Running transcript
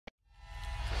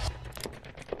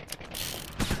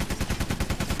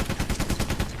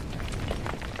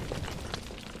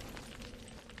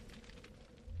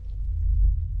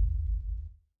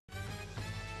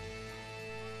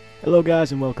Hello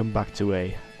guys and welcome back to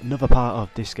another part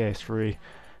of Disgaea 3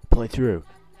 playthrough.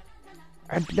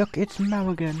 And look, it's Mal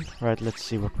again. Right, let's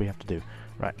see what we have to do.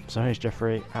 Right, so here's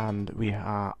Jeffrey and we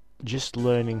are just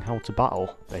learning how to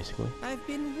battle, basically. I've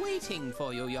been waiting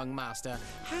for you, young master.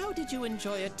 How did you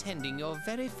enjoy attending your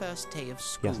very first day of He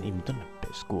school? hasn't even done a bit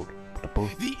of school.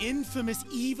 The infamous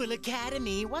Evil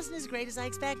Academy wasn't as great as I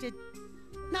expected.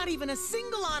 Not even a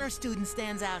single honor student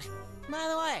stands out. By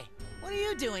the way, what are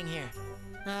you doing here?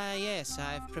 Yes,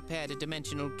 I've prepared a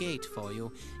dimensional gate for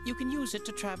you. You can use it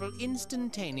to travel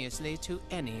instantaneously to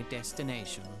any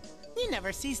destination. You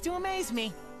never cease to amaze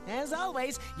me. As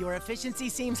always, your efficiency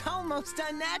seems almost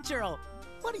unnatural.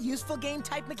 What a useful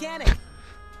game-type mechanic.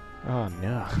 Oh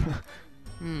no.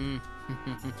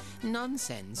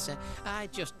 Nonsense. I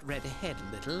just read ahead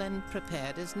a little and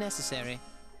prepared as necessary.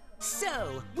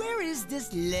 So, where is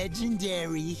this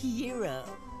legendary hero?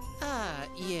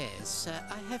 Yes.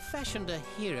 I have fashioned a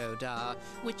hero dar,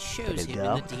 which shows him in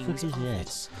Dar? the What the Dean's fuck is that?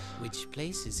 office, which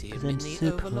places him Because in I'm the so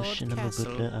Overlord plush and I'm a Castle.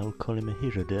 butler, I'll call him a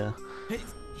hero there.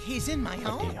 He's in my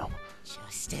home? Damn.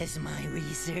 Just as my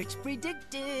research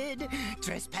predicted.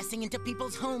 Trespassing into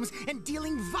people's homes and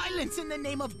dealing violence in the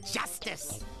name of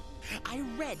justice. I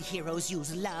read heroes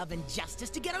use love and justice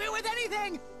to get away with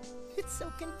anything. It's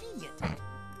so convenient.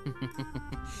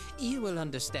 You will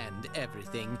understand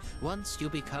everything once you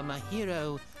become a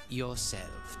hero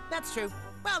yourself. That's true.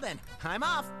 Well then, I'm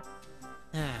off.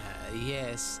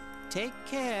 Yes. Take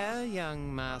care,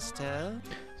 young master.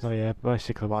 So yeah,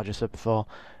 basically what I just said before.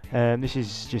 This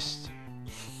is just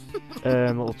a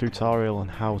little tutorial on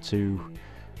how to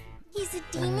He's a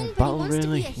demon, but battle, he wants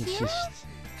really. to be a It's hero? just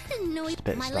I didn't know a he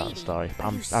bit of my start of lady. the story. Are you I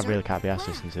really certain? can't be asked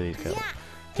Why? listening to these girls. Yeah.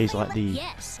 He's like the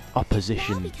Yes.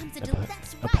 opposition Now becomes a duel.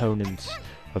 That's right. opponent I can.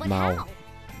 of But Mal. how?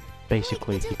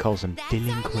 Basically, Wait, he calls them that's our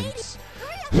delinquents.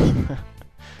 lady.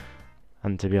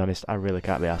 And to be honest, I really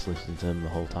can't be asked listening to them the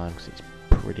whole time because it's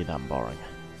pretty damn boring.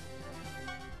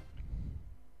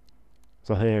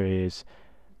 So here he is.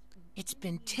 It's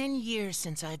been 10 years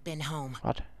since I've been home.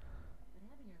 What?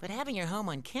 But having your home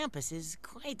on campus is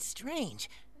quite strange.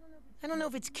 I don't know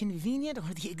if it's convenient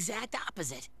or the exact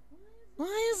opposite.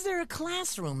 Why is there a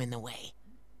classroom in the way?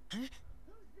 Huh?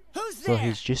 Who's So there?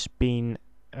 he's just been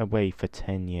away for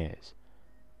 10 years.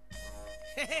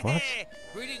 What?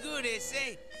 Pretty good, they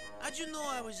say. How'd you know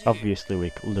I was here? Obviously,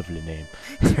 Wick, lovely name.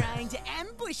 Trying to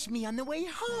ambush me on the way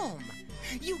home.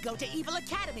 You go to Evil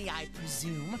Academy, I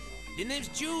presume. Your name's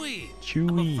Chewie.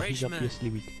 Chewie, he's freshman. obviously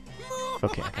weak.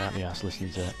 Okay, I can't be asked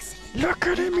listening to it. Excellent. Look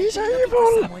at him, he's Looking for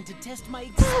evil! someone to test my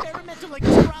experimental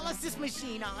electrolysis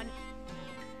machine on.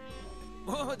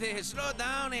 Oh, they slow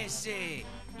down, they say.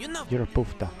 You know, You're a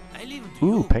buffter. I leave 'em to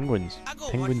Ooh, you. penguins. I go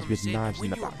watch Penguins from with safe knives in when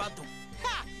the you're back. about to-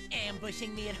 Ha!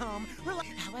 Ambushing me at home.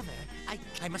 However,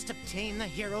 I must obtain the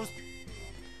hero's.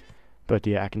 But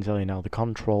yeah, I can tell you now, the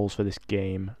controls for this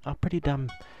game are pretty damn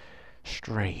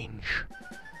strange.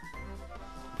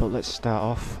 But let's start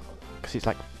off, because it's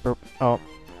like,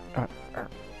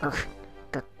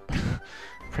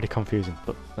 pretty confusing.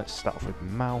 But let's start off with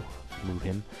Mal, move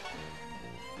him.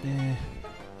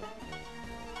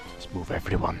 Let's move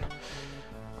everyone,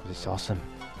 because it's awesome.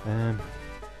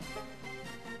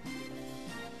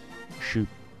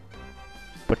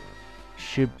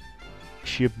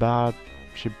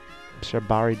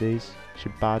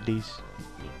 Shabardis.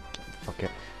 Fuck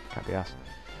it, can't be asked.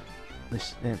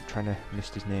 This, trying to miss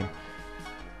his name.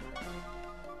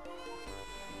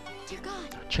 Dear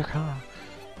God. Chaka.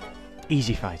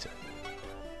 Easy fighter.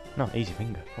 No, easy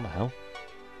finger. What the hell?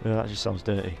 Well, that just sounds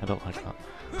dirty. I don't like that.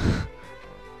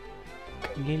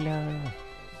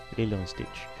 Lilo and Stitch.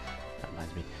 That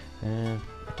reminds me.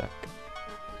 Attack.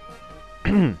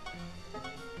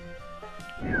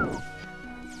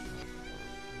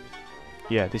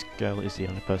 Yeah, this girl is the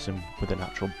only person with a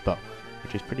natural bow,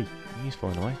 which is pretty useful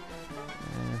in a way.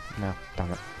 No,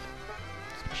 damn it.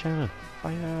 Special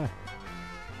fire.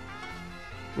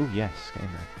 Ooh, yes, get in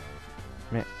there.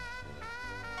 Mate.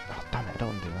 Oh, damn it, I don't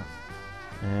want to do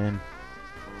that.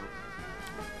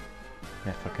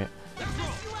 Yeah, fuck it.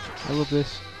 I love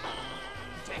this.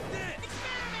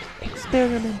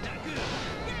 Experiment.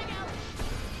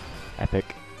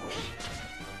 Epic.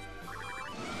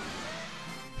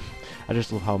 I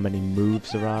just love how many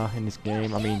moves there are in this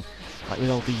game. I mean, like with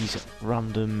all these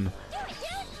random,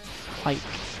 like,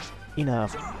 you know,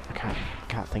 I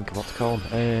can't think of what to call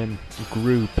them.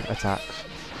 Group attacks.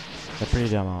 They're pretty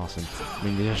damn awesome. I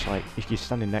mean, they're just like, if you're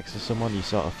standing next to someone, you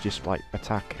sort of just like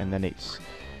attack, and then it's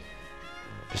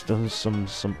just done some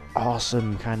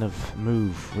awesome kind of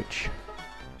move which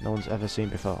no one's ever seen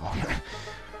before.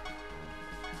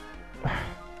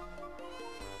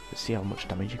 Let's see how much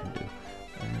damage you can do.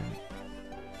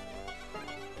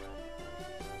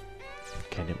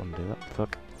 Okay, didn't want to do that.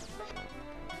 Fuck.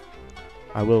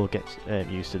 I will get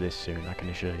used to this soon, I can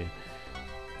assure you.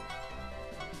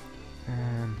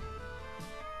 And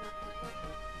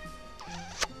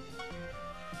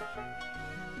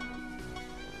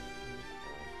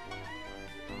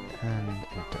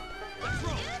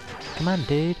come on,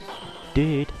 dude.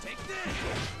 Dude.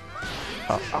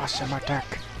 Oh, awesome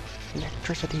attack.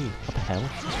 Electricity. What the hell?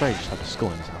 It's very just had a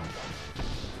skull in his hand.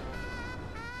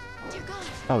 Dear God.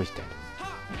 Oh, he's dead.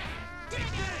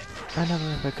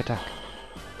 Another quick attack.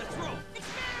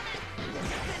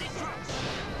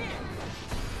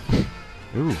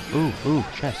 Ooh, ooh, ooh,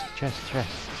 chest, chest,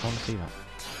 chest. I want to see that.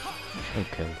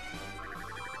 Okay.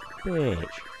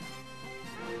 Bitch.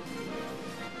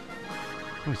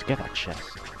 Oh, let's get that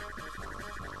chest.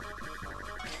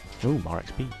 Ooh, more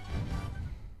XP.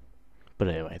 But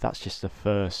anyway, that's just the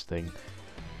first thing.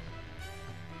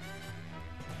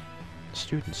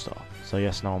 Student store. So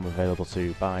yes, now I'm available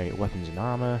to buy weapons and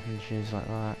armor and shit like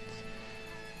that.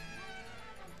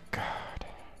 God.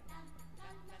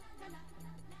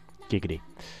 Giggity.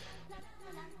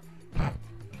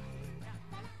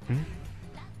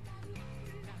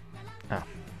 Ah.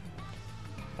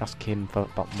 Ask him for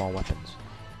about more weapons.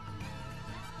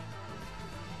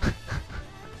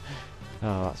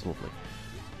 Oh, that's lovely.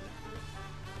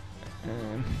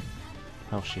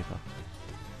 Hell Shiva.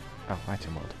 Oh,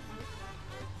 item mode.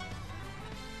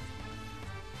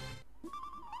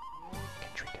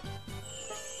 Get treated.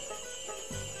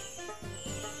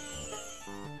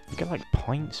 You get like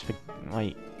points for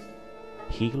like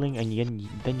healing, and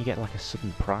then you get like a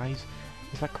sudden prize.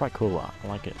 Is that quite cool? That I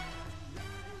like it.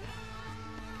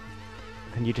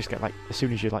 And you just get like, as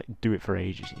soon as you like do it for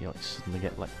ages, you like suddenly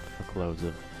get like fuckloads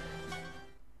of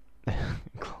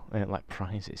like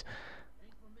prizes.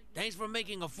 Thanks for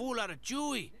making a fool out of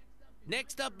Chewie.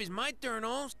 Next up is my turn,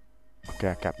 Holmes.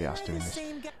 Okay, I can't be asked doing this.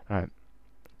 Alright.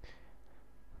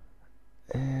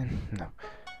 No.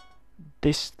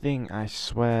 This thing, I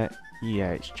swear,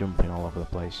 yeah, it's jumping all over the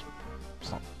place.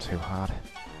 It's not too hard.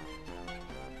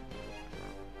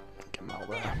 Get them out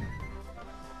there.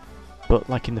 But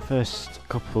like in the first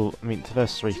couple, I mean the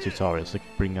first 3 tutorials, they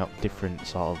bring out different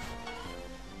sort of...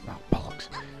 Oh, bollocks.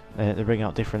 They bring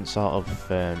out different sort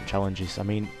of challenges. I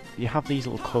mean, you have these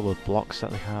little coloured blocks that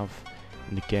they have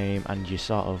in the game, and you're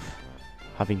sort of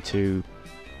having to...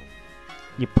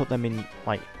 You put them in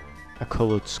like a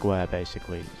coloured square,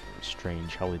 basically. It's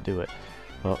strange how they do it,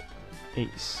 but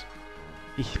it's...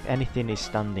 If anything is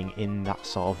standing in that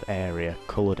sort of area,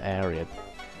 coloured area,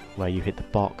 where you hit the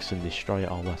box and destroy it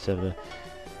or whatever,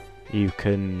 you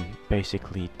can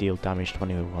basically deal damage to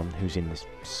anyone who's in this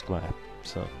square.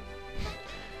 So...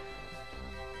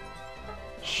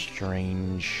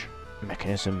 strange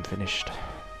mechanism finished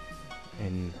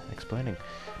in explaining.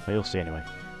 But you'll see anyway.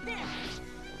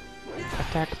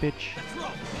 Attack, bitch!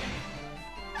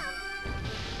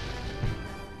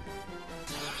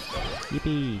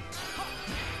 Yippee!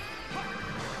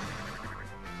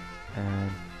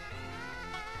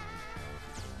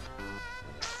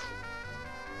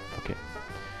 Fuck it.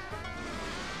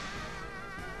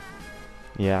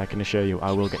 Yeah, I can assure you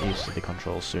I will get used to the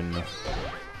controls soon enough.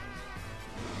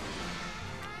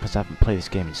 Because I haven't played this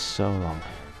game in so long.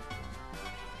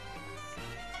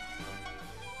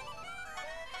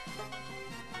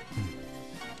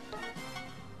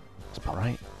 That's about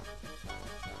right.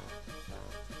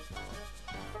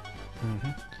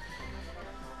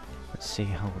 Let's see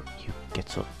how you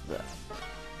get up there.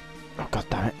 Oh god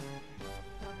damn it.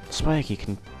 Spike, you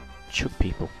can chuck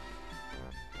people.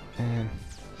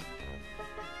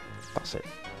 That's it.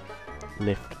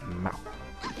 Lift map.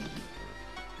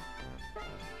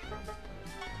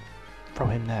 Throw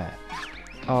him there.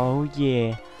 Oh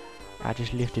yeah. I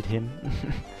just lifted him.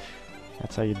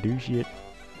 That's how you do shit.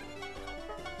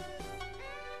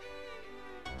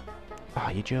 Oh,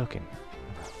 you're joking.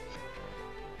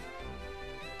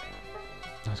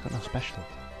 No, it's got no special.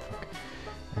 Fuck.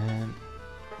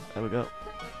 There we go.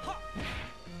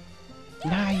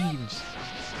 Knives!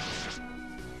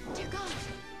 Dear God.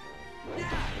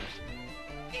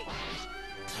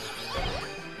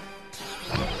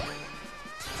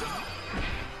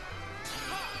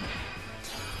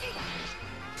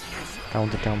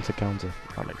 Counter, counter, counter.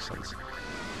 That makes sense.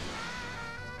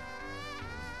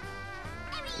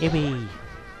 Yippee!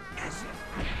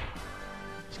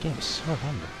 This game is so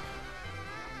random.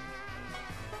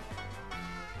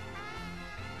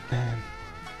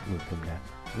 Move them there.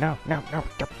 No, no, no,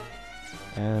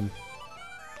 no!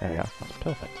 There we go. That's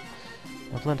perfect.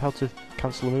 I've learned how to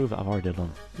cancel a move that I've already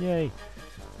done. Yay!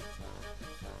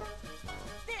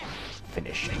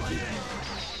 finish.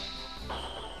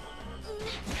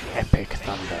 Epic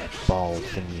thunder ball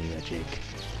thingy magic.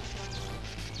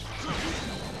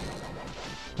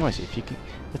 What is it? If you can,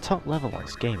 the top level on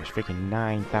this game is freaking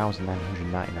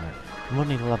 9,999. I'm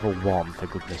running level 1 for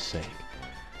goodness sake.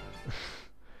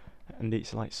 And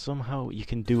it's like somehow you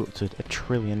can do up to 1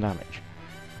 trillion damage.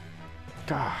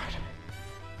 God.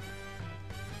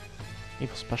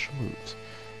 Even special moves.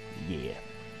 Yeah.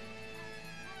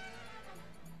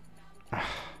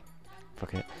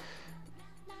 Fuck it.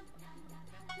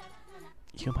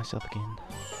 Heal myself again.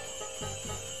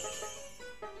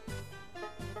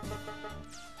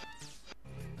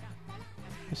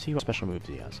 Let's see what special moves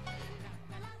he has.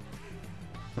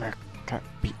 I can't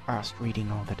be asked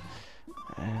reading all of it.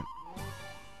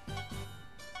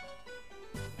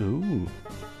 Ooh.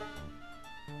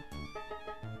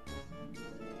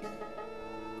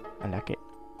 I like it.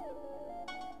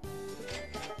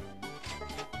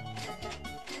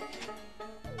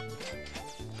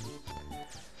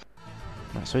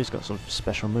 Right, so he's got some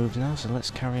special moves now, so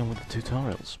let's carry on with the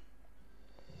tutorials.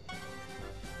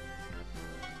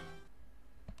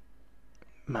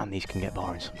 Man, these can get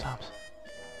boring sometimes.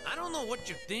 I don't know what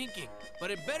you're thinking,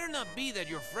 but it better not be that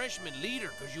you're freshman leader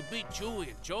because you beat Chewy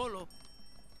and Cholo.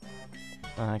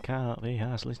 I cannot be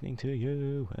asked listening to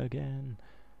you again.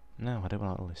 No, I don't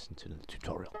want to listen to the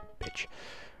tutorial, bitch.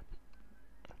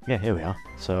 Yeah, here we are.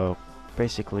 So,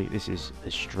 basically, this is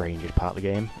the strangest part of the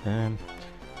game.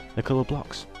 The colour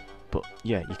blocks. But,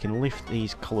 yeah, you can lift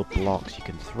these colour blocks, you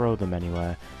can throw them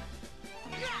anywhere.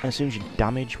 And as soon as you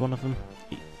damage one of them,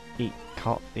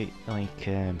 can't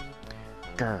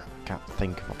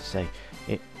think of what to say.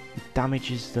 It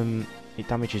damages them, it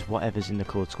damages whatever's in the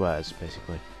coloured squares,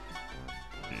 basically.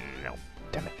 No,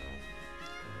 damn it.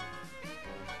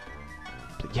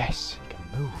 But yes, it can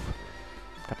move.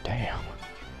 God damn.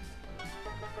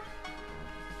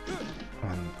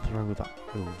 And throw that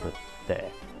over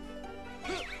there.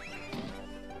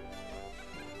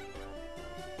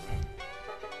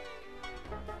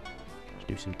 Just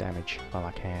do some damage while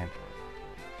I can.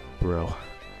 Bro.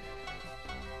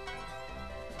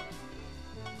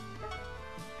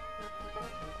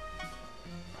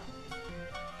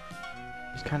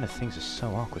 These kind of things are so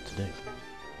awkward to do.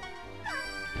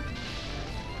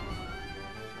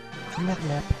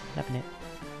 Loving it, loving it.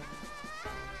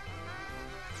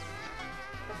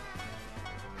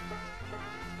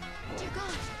 Dear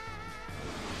God.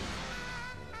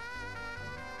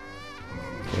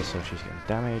 Okay, so she's getting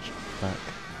damaged. Fuck.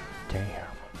 Damn.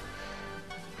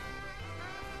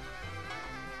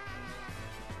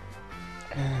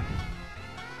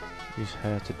 Use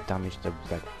her to damage the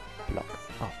red block.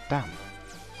 Oh, damn.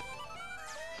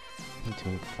 Need to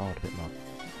move forward a bit more.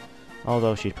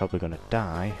 Although she's probably gonna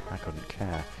die, I couldn't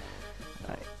care.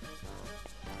 Right.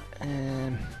 Try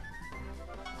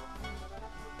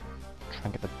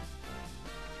and get the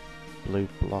blue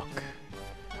block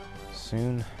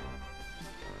soon.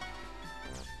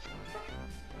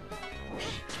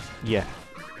 Yeah.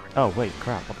 Oh wait,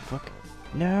 crap! What the fuck?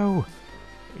 No,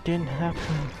 it didn't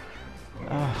happen.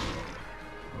 Ah,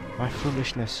 my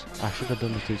foolishness. I should have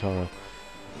done the tutorial.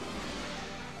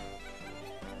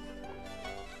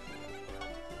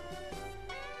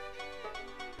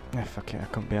 Yeah, fuck it, I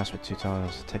couldn't be asked with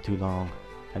tutorials, it'd take too long.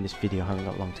 And this video hasn't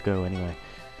got long to go anyway.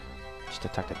 Just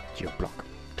attack the geo block.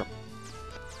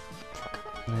 Fuck.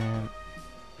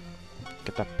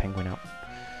 Get that penguin out.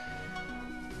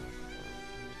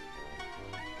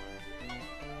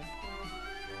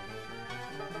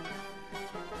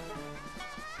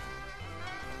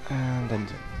 And then...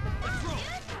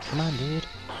 Come on, dude.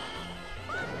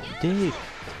 Dude!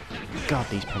 God,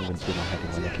 these penguins do my head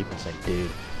in when they keep on saying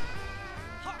dude.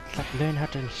 Like, learn how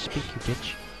to speak, you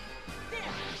bitch.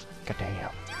 God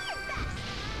damn.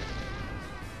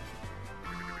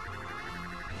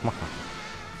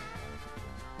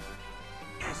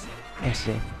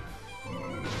 Essay.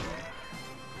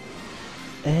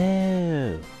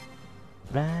 Oh.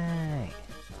 Right.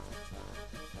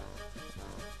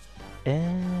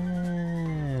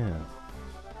 Oh.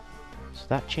 So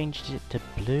that changes it to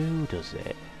blue, does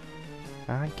it?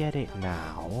 I get it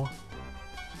now.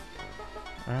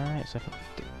 Right, so if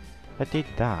I did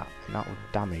that, that would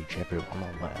damage everyone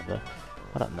or whatever.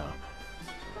 I don't know.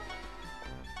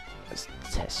 Let's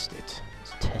test it.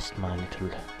 Let's test my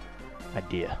little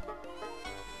idea.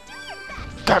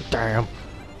 God damn!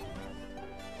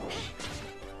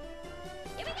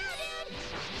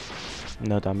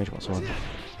 No damage whatsoever.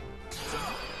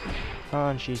 Oh,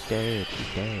 and she's dead.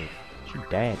 She's dead. She's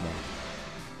dead now.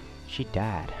 She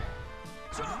died.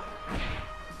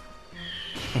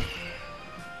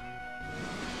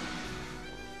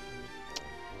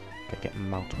 get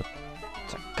him out with...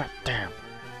 God damn!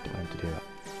 Don't want him to do that.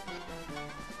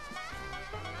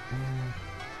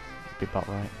 Be about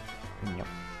right. Yep.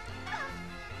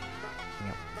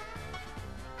 Yep.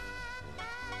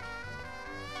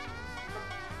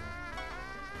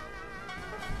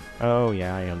 Oh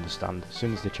yeah, I understand. As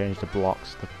soon as they change the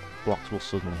blocks will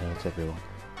suddenly hurt everyone.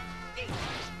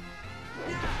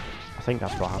 I think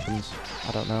that's what happens.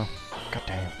 I don't know. God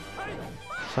damn.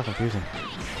 So confusing.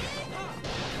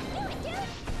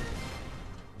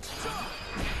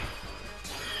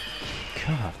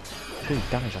 God. Doing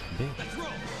damage like a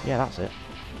bitch. Yeah, that's it.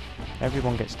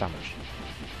 Everyone gets damaged.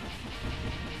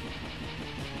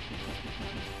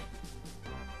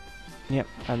 Yep,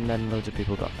 and then loads of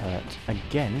people got hurt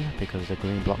again because the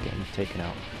green block getting taken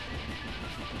out.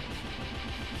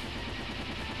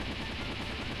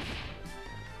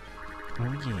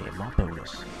 Oh yeah, more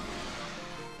bonus.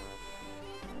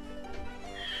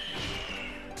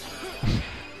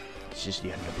 This is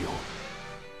the end of you.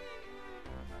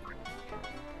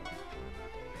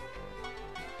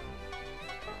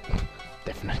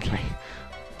 Definitely.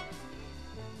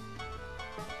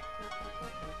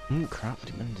 Crap,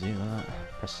 didn't mean to do that.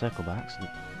 Press circle by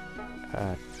accident.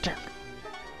 Check.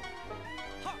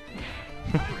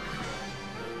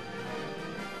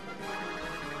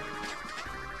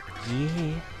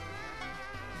 Yeah.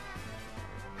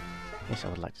 Yes, I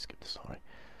would like to skip the story.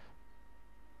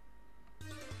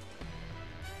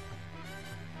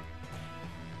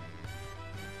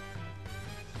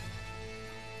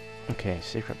 Okay,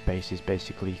 secret base is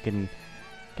basically you can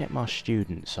get more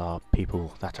students or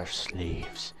people that are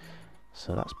slaves.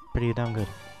 So that's pretty damn good.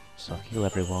 So heal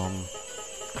everyone.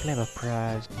 Clever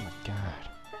prize. Oh my god.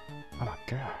 Oh my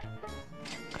god.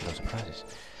 Got loads of prizes.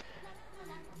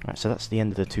 Right, so that's the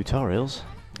end of the tutorials,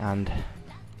 and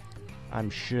I'm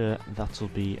sure that'll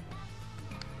be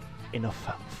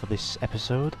enough for this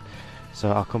episode.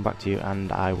 So I'll come back to you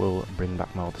and I will bring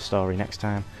back more of the story next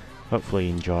time. Hopefully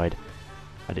you enjoyed.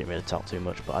 I didn't really talk too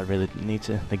much, but I really need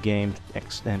to. The game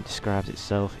describes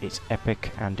itself. It's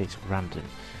epic and it's random.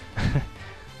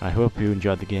 I hope you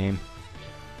enjoyed the game.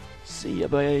 See ya,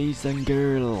 boys and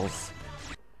girls.